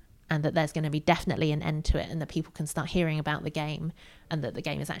towards, and that there's going to be definitely an end to it, and that people can start hearing about the game, and that the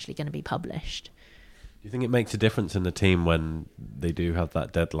game is actually going to be published. Do you think it makes a difference in the team when they do have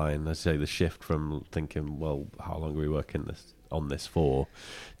that deadline? Let's say the shift from thinking, well, how long are we working on this for,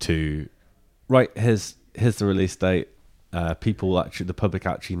 to right, here's the release date. The public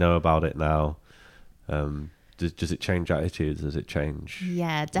actually know about it now. Does it change attitudes? Does it change?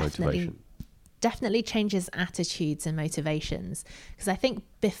 Yeah, definitely. Motivation? definitely changes attitudes and motivations. Because I think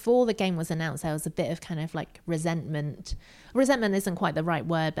before the game was announced, there was a bit of kind of like resentment. Resentment isn't quite the right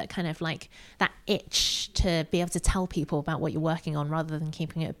word, but kind of like that itch to be able to tell people about what you're working on rather than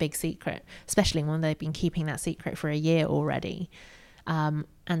keeping it a big secret, especially when they've been keeping that secret for a year already. And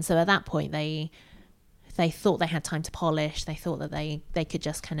so at that point, they thought they had time to polish. They thought that they could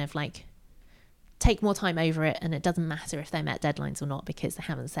just kind of like take more time over it, and it doesn't matter if they met deadlines or not because they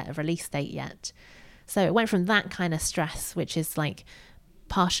haven't set a release date yet. So it went from that kind of stress, which is like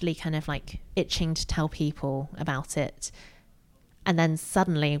partially kind of like itching to tell people about it, and then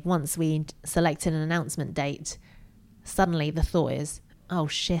suddenly once we selected an announcement date, suddenly the thought is, oh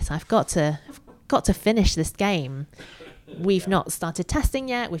shit, I've got to finish this game. We've not started testing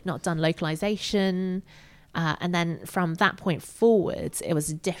yet, we've not done localization. And then from that point forwards, it was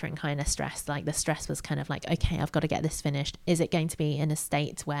a different kind of stress. Like the stress was kind of like, okay, I've got to get this finished. Is it going to be in a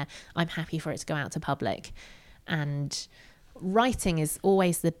state where I'm happy for it to go out to public? And writing is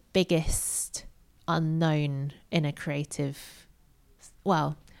always the biggest unknown in a creative,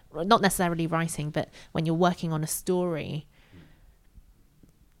 well, not necessarily writing, but when you're working on a story,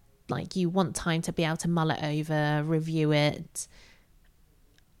 like you want time to be able to mull it over, review it.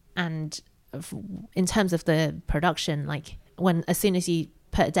 And in terms of the production, like as soon as you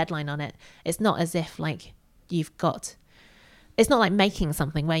put a deadline on it, it's not as if like it's not like making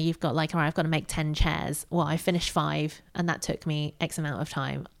something where you've got like, all right, I've got to make 10 chairs. Well, I finished 5 and that took me X amount of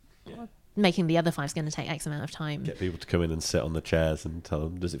time. Yeah. Making the other 5 is going to take X amount of time. Get people to come in and sit on the chairs and tell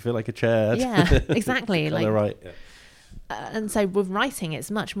them, does it feel like a chair? Yeah, exactly. Like, right. Yeah. And so with writing, it's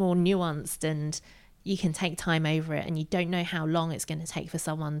much more nuanced, and you can take time over it, and you don't know how long it's going to take for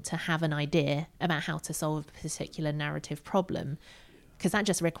someone to have an idea about how to solve a particular narrative problem, because that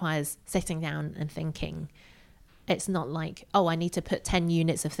just requires sitting down and thinking. It's not like, oh, I need to put 10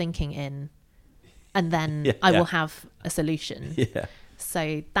 units of thinking in and then I will have a solution. Yeah.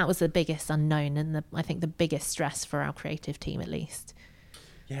 So that was the biggest unknown, and I think the biggest stress for our creative team, at least.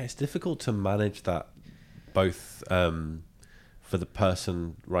 Yeah, it's difficult to manage that, both for the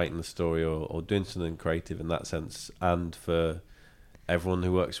person writing the story or doing something creative in that sense, and for everyone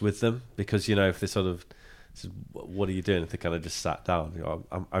who works with them, because if they sort of, what are you doing? If they kind of just sat down,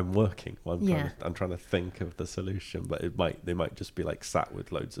 I'm working. I'm trying to think of the solution, but they might just be like sat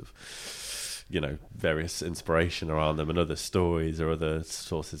with loads of various inspiration around them and other stories or other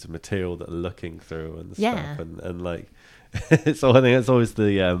sources of material that are looking through and stuff, and like so I think that's always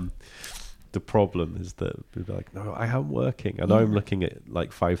the problem, is that people are like, no, I am working. I know I'm looking at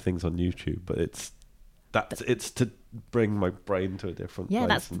like 5 things on YouTube, but it's to bring my brain to a different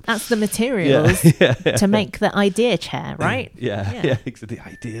place. That's the materials to make the idea chair, right? Yeah, exactly. The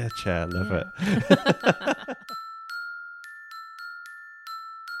idea chair, love it.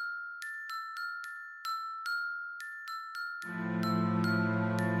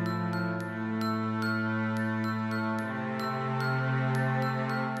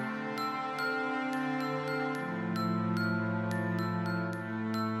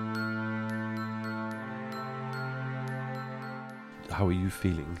 How are you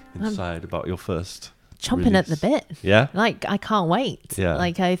feeling inside about your first chomping release? At the bit. Yeah. Like, I can't wait. Yeah.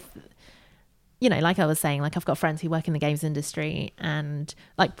 Like like I was saying, like I've got friends who work in the games industry, and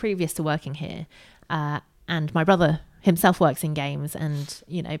like previous to working here, and my brother himself works in games, and,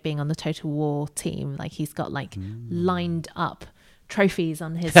 being on the Total War team, like he's got like lined up trophies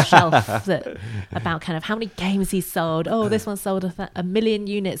on his shelf about kind of how many games he's sold. Oh, this one sold 1 million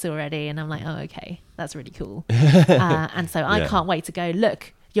units already. And I'm like, oh, okay, that's really cool. And so I can't wait to go,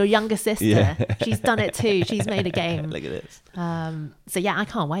 look, your younger sister, she's done it too. She's made a game. Look at this. So yeah, I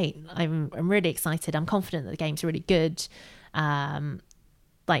can't wait. I'm really excited. I'm confident that the game's really good.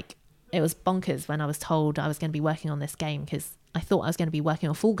 Like, it was bonkers when I was told I was going to be working on this game, because I thought I was going to be working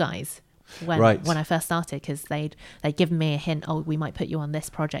on Fall Guys when I first started, because they'd given me a hint, oh, we might put you on this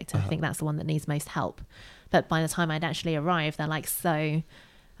project, and I think that's the one that needs most help. But by the time I'd actually arrived, they're like, so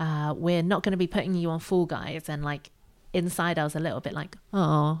we're not going to be putting you on Fall Guys. And like inside I was a little bit like,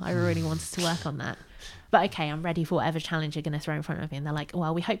 oh, I really wanted to work on that, but okay, I'm ready for whatever challenge you're going to throw in front of me. And they're like,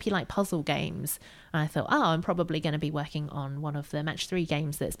 well, we hope you like puzzle games. And I thought, oh, I'm probably going to be working on one of the Match 3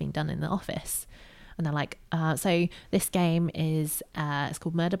 games that's been done in the office. And they're like, so this game is, it's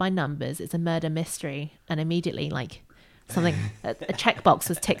called Murder by Numbers. It's a murder mystery. And immediately, like, something, a checkbox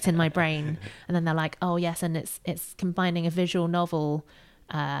was ticked in my brain. And then they're like, oh yes, and it's combining a visual novel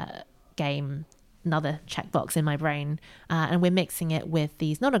game, another checkbox in my brain. And we're mixing it with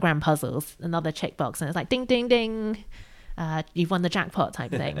these nonogram puzzles, another checkbox. And it's like, ding, ding, ding. you've won the jackpot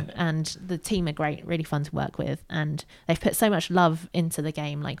type thing. And the team are great, really fun to work with, and they've put so much love into the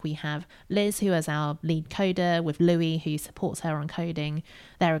game. Like, we have Liz, who is our lead coder, with Louis, who supports her on coding.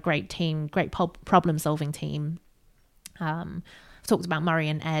 They're a great team, great problem solving team. I've talked about Murray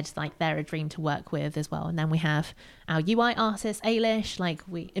and Ed, like they're a dream to work with as well. And then we have our UI artist Ailish. Like,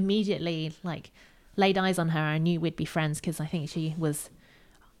 we immediately like laid eyes on her. I knew we'd be friends because I think she was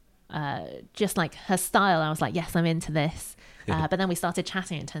just like her style. I was like, yes, I'm into this. But then we started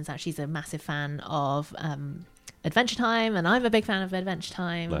chatting, and it turns out she's a massive fan of Adventure Time, and I'm a big fan of Adventure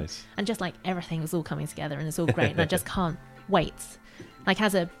Time. Nice. And just like everything was all coming together, and it's all great. And I just can't wait. Like,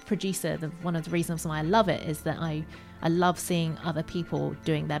 as a producer, one of the reasons why I love it is that I love seeing other people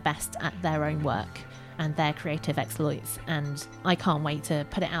doing their best at their own work and their creative exploits, and I can't wait to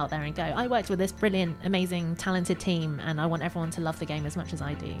put it out there and go, I worked with this brilliant, amazing, talented team, and I want everyone to love the game as much as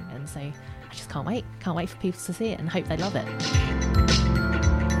I do. And so I just can't wait for people to see it and hope they love it.